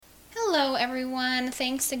everyone.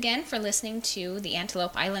 Thanks again for listening to the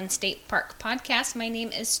Antelope Island State Park podcast. My name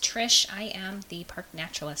is Trish. I am the park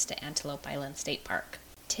naturalist at Antelope Island State Park.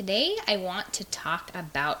 Today, I want to talk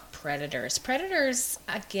about predators. Predators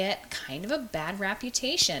get kind of a bad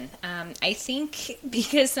reputation. I think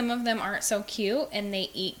because some of them aren't so cute and they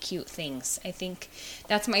eat cute things. I think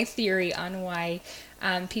that's my theory on why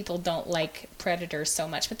people don't like predators so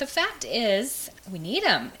much. But the fact is, we need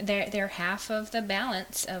them. They're half of the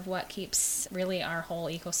balance of what keeps really our whole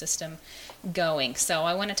ecosystem going. So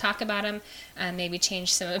I want to talk about them, maybe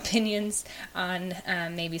change some opinions on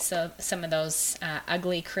maybe some of those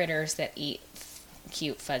ugly critters that eat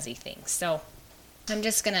cute fuzzy things. So I'm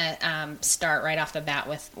just going to start right off the bat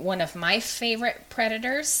with one of my favorite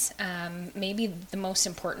predators, maybe the most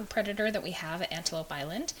important predator that we have at Antelope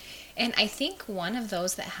Island. And I think one of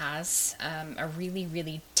those that has a really,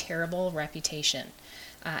 really terrible reputation,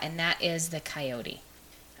 and that is the coyote.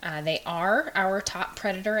 They are our top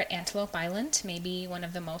predator at Antelope Island, maybe one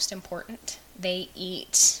of the most important. They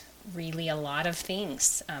eat really a lot of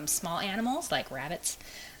things, small animals like rabbits.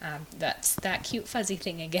 That's that cute fuzzy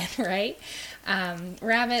thing again, right?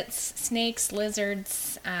 Rabbits, snakes,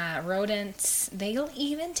 lizards, rodents. They'll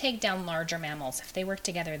even take down larger mammals. If they work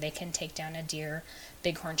together, they can take down a deer,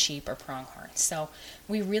 bighorn sheep, or pronghorn. So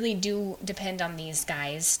we really do depend on these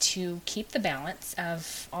guys to keep the balance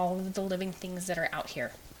of all of the living things that are out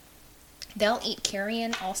here. They'll eat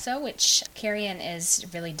carrion also, which carrion is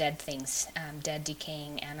really dead things, dead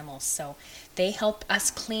decaying animals. So they help us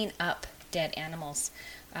clean up dead animals.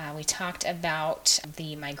 We talked about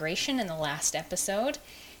the migration in the last episode,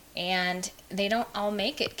 and they don't all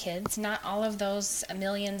make it, kids. Not all of those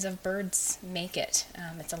millions of birds make it.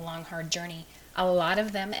 It's a long, hard journey. A lot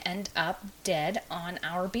of them end up dead on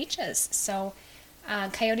our beaches. So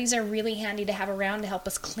coyotes are really handy to have around to help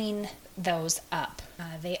us clean those up.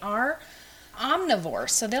 They are omnivores,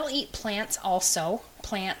 so they'll eat plants also,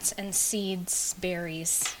 plants and seeds,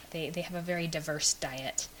 berries. They have a very diverse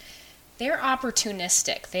diet. They're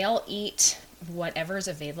opportunistic. They'll eat whatever's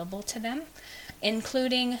available to them,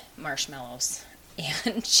 including marshmallows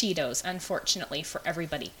and Cheetos, unfortunately for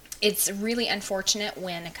everybody. It's really unfortunate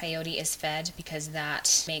when a coyote is fed because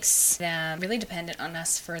that makes them really dependent on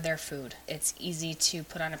us for their food. It's easy to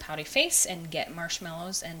put on a pouty face and get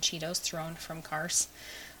marshmallows and Cheetos thrown from cars.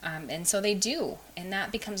 And so they do, and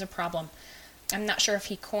that becomes a problem. I'm not sure if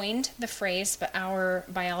he coined the phrase, but our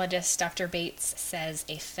biologist, Dr. Bates, says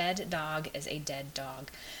a fed dog is a dead dog.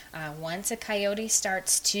 Once a coyote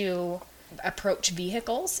starts to approach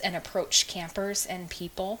vehicles and approach campers and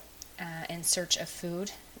people in search of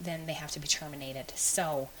food, then they have to be terminated.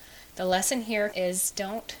 So the lesson here is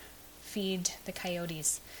don't feed the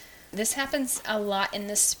coyotes. This happens a lot in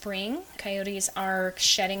the spring. Coyotes are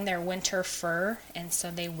shedding their winter fur, and so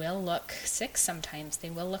they will look sick sometimes. They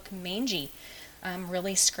will look mangy,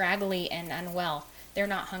 really scraggly and unwell. They're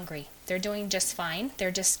not hungry. They're doing just fine.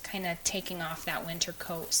 They're just kind of taking off that winter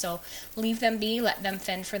coat. So leave them be, let them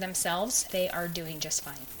fend for themselves. They are doing just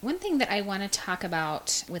fine. One thing that I want to talk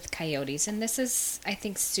about with coyotes, and this is, I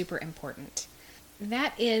think, super important,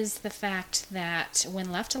 that is the fact that when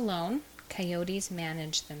left alone, coyotes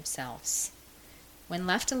manage themselves. When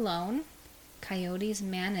left alone, coyotes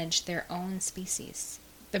manage their own species.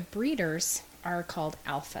 The breeders are called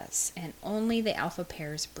alphas, and only the alpha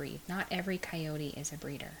pairs breed. Not every coyote is a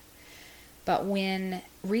breeder. But when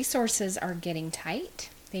resources are getting tight,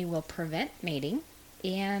 they will prevent mating,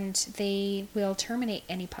 and they will terminate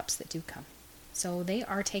any pups that do come. So they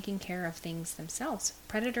are taking care of things themselves.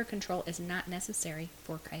 Predator control is not necessary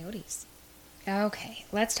for coyotes. Okay,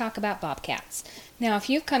 let's talk about bobcats. Now,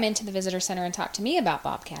 if you've come into the visitor center and talked to me about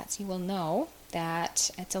bobcats, you will know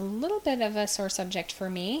that it's a little bit of a sore subject for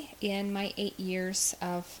me. In my 8 years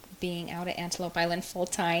of being out at Antelope Island full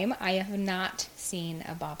time, I have not seen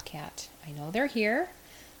a bobcat. I know they're here.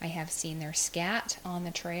 I have seen their scat on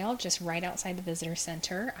the trail just right outside the visitor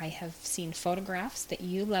center. I have seen photographs that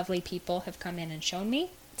you lovely people have come in and shown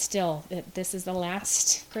me. Still, this is the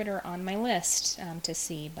last critter on my list to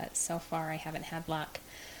see, but so far I haven't had luck.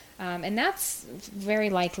 And that's very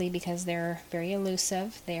likely because they're very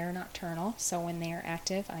elusive. They are nocturnal, so when they are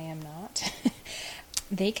active, I am not.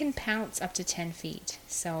 They can pounce up to 10 feet,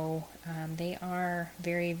 so they are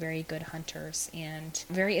very, very good hunters and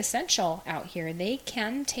very essential out here. They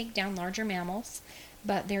can take down larger mammals,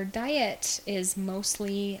 but their diet is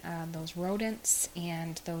mostly those rodents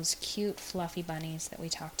and those cute fluffy bunnies that we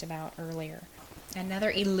talked about earlier.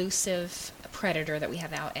 Another elusive predator that we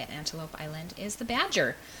have out at Antelope Island is the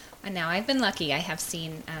badger. And now I've been lucky. I have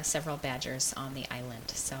seen several badgers on the island,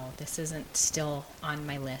 so this isn't still on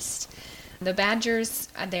my list. The badgers,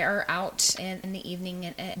 they are out in the evening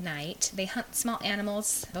and at night. They hunt small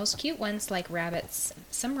animals, those cute ones like rabbits,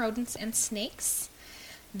 some rodents, and snakes.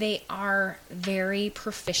 They are very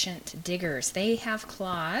proficient diggers. They have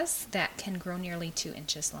claws that can grow nearly 2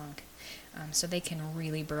 inches long. So they can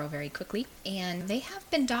really burrow very quickly. And they have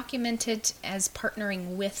been documented as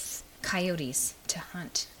partnering with coyotes to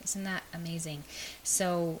hunt. Isn't that amazing?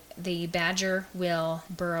 So the badger will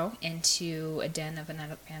burrow into a den of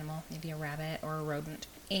another animal, maybe a rabbit or a rodent.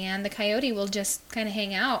 And the coyote will just kind of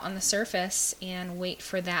hang out on the surface and wait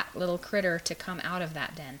for that little critter to come out of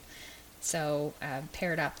that den. So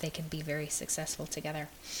paired up, they can be very successful together.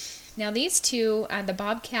 Now these two, the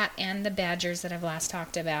bobcat and the badgers that I've last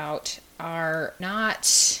talked about, are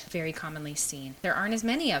not very commonly seen. There aren't as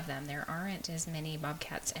many of them. There aren't as many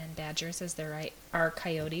bobcats and badgers as there are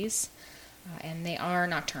coyotes, and they are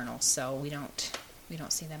nocturnal, so we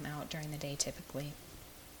don't see them out during the day typically.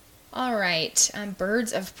 All right,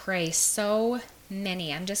 birds of prey. So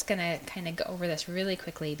many. I'm just going to kind of go over this really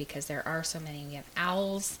quickly because there are so many. We have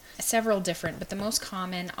owls, several different, but the most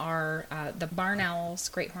common are the barn owls,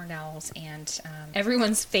 great horned owls, and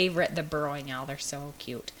everyone's favorite, the burrowing owl. They're so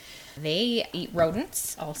cute. They eat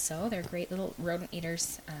rodents also. They're great little rodent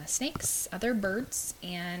eaters, snakes, other birds,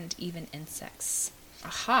 and even insects.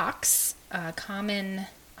 Hawks, common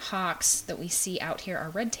hawks that we see out here are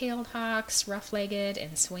red-tailed hawks, rough-legged,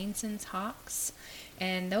 and Swainson's hawks.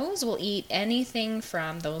 And those will eat anything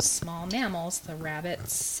from those small mammals, the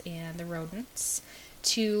rabbits and the rodents,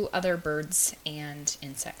 to other birds and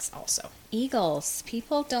insects also. Eagles.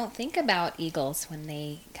 People don't think about eagles when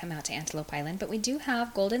they come out to Antelope Island, but we do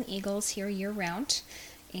have golden eagles here year-round.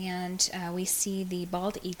 And we see the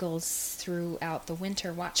bald eagles throughout the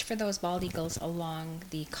winter. Watch for those bald eagles along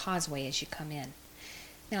the causeway as you come in.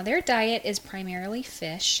 Now their diet is primarily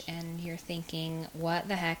fish, and you're thinking, what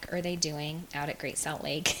the heck are they doing out at Great Salt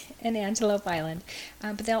Lake and Antelope Island?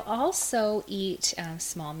 But they'll also eat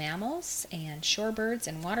small mammals and shorebirds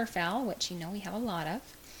and waterfowl, which we have a lot of.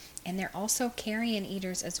 And they're also carrion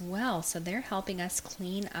eaters as well, so they're helping us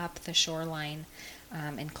clean up the shoreline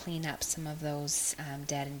and clean up some of those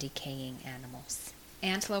dead and decaying animals.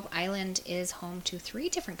 Antelope Island is home to 3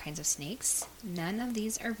 different kinds of snakes. None of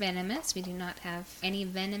these are venomous. We do not have any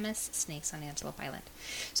venomous snakes on Antelope Island.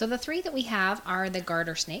 So the 3 that we have are the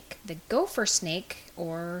garter snake, the gopher snake,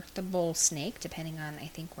 or the bull snake, depending on, I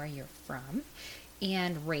think, where you're from,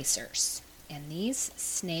 and racers. And these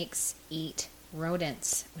snakes eat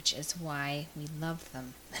rodents, which is why we love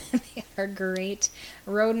them. They are great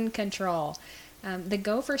rodent control. The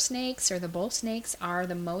gopher snakes or the bull snakes are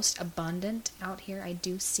the most abundant out here. I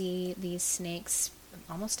do see these snakes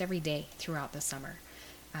almost every day throughout the summer.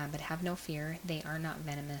 But have no fear, they are not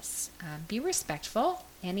venomous. Be respectful.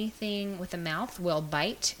 Anything with a mouth will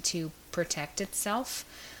bite to protect itself,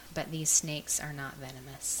 but these snakes are not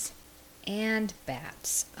venomous. And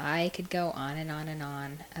bats. I could go on and on and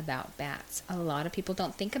on about bats. A lot of people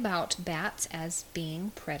don't think about bats as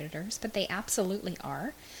being predators, but they absolutely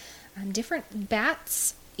are. Different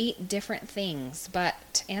bats eat different things,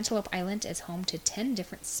 but Antelope Island is home to 10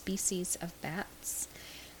 different species of bats,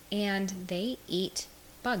 and they eat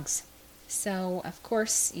bugs. So, of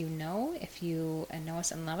course, if you know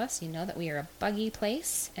us and love us, you know that we are a buggy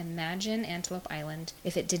place. Imagine Antelope Island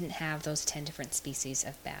if it didn't have those 10 different species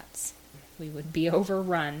of bats. We would be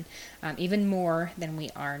overrun even more than we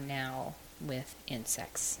are now with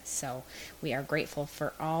insects. So we are grateful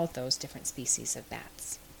for all those different species of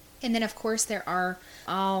bats. And then, of course, there are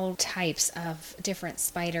all types of different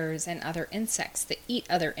spiders and other insects that eat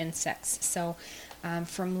other insects. So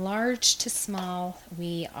from large to small,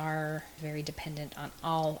 we are very dependent on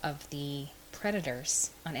all of the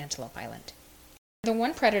predators on Antelope Island. The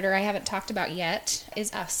one predator I haven't talked about yet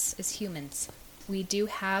is us as humans. We do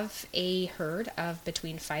have a herd of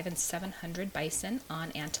between 500 and 700 bison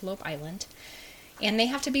on Antelope Island, and they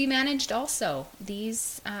have to be managed also.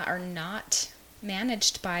 These are not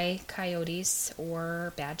managed by coyotes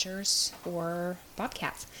or badgers or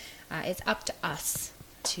bobcats. It's up to us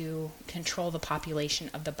to control the population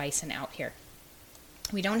of the bison out here.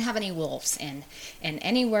 We don't have any wolves, and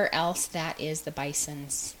anywhere else that is the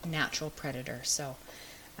bison's natural predator. So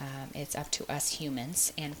it's up to us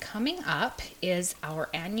humans. And coming up is our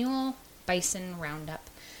annual bison roundup.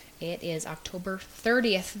 It is October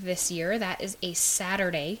 30th this year. That is a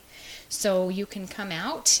Saturday. So you can come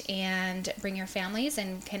out and bring your families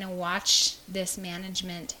and kind of watch this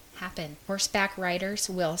management happen. Horseback riders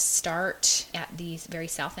will start at the very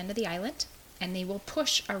south end of the island, and they will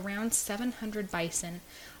push around 700 bison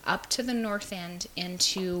up to the north end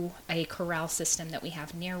into a corral system that we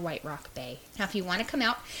have near White Rock Bay. Now, if you want to come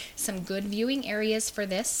out, some good viewing areas for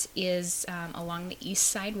this is along the East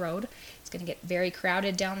Side Road. It's going to get very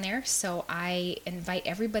crowded down there, so I invite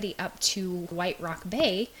everybody up to White Rock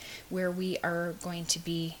Bay, where we are going to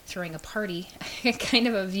be throwing a party, kind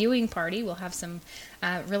of a viewing party. We'll have some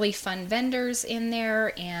really fun vendors in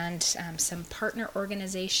there, and some partner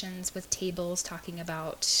organizations with tables talking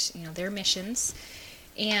about their missions.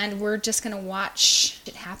 And we're just going to watch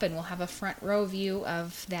it happen. We'll have a front row view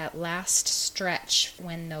of that last stretch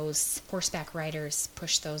when those horseback riders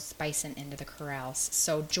push those bison into the corrals.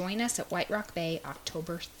 So join us at White Rock Bay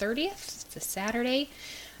October 30th. It's a Saturday.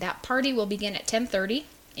 That party will begin at 10:30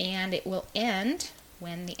 and it will end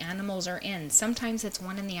when the animals are in. Sometimes it's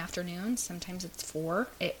 1 p.m, sometimes it's 4.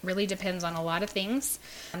 It really depends on a lot of things.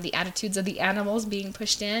 The attitudes of the animals being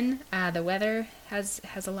pushed in, the weather has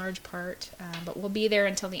a large part, but we'll be there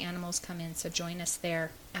until the animals come in, so join us there.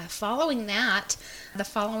 Following that, the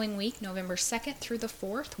following week, November 2nd through the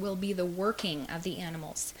 4th, will be the working of the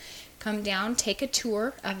animals. Come down, take a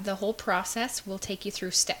tour of the whole process. We'll take you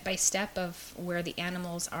through step by step of where the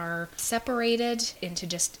animals are separated into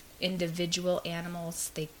just individual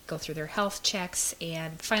animals. They go through their health checks,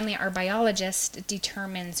 and finally our biologist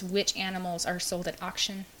determines which animals are sold at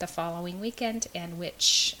auction the following weekend and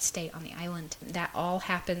which stay on the island. That all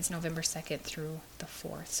happens November 2nd through the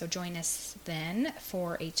 4th. So join us then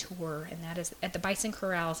for a tour, and that is at the Bison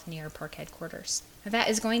Corrals near Park Headquarters. That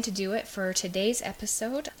is going to do it for today's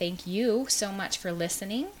episode. Thank you so much for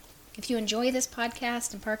listening. If you enjoy this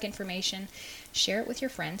podcast and park information, share it with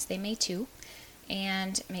your friends. They may too.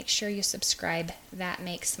 And make sure you subscribe. That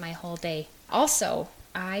makes my whole day. Also,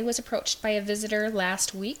 I was approached by a visitor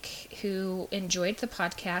last week who enjoyed the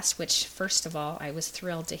podcast, which, first of all, I was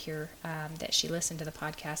thrilled to hear that she listened to the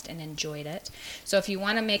podcast and enjoyed it. So if you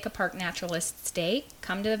want to make a Park Naturalist's Day,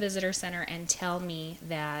 come to the Visitor Center and tell me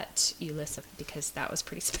that you listened, because that was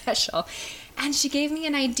pretty special. And she gave me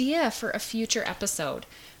an idea for a future episode,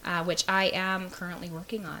 which I am currently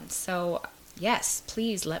working on. So yes,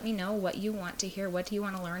 please let me know what you want to hear. What do you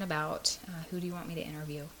want to learn about? Who do you want me to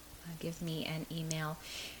interview? Give me an email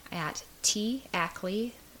at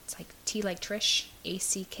tackley, it's like T like Trish,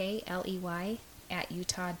 ACKLEY,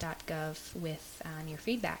 @utah.gov with your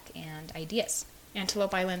feedback and ideas.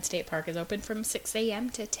 Antelope Island State Park is open from 6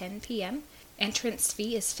 a.m. to 10 p.m. Entrance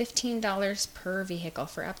fee is $15 per vehicle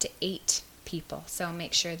for up to 8 people. So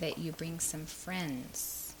make sure that you bring some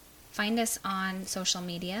friends. Find us on social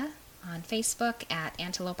media. On Facebook at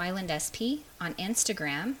Antelope Island SP, on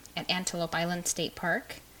Instagram at Antelope Island State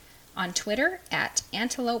Park, on Twitter at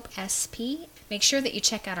Antelope SP. Make sure that you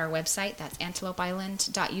check out our website, that's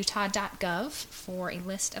antelopeisland.utah.gov, for a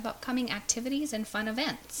list of upcoming activities and fun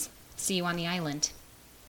events. See you on the island.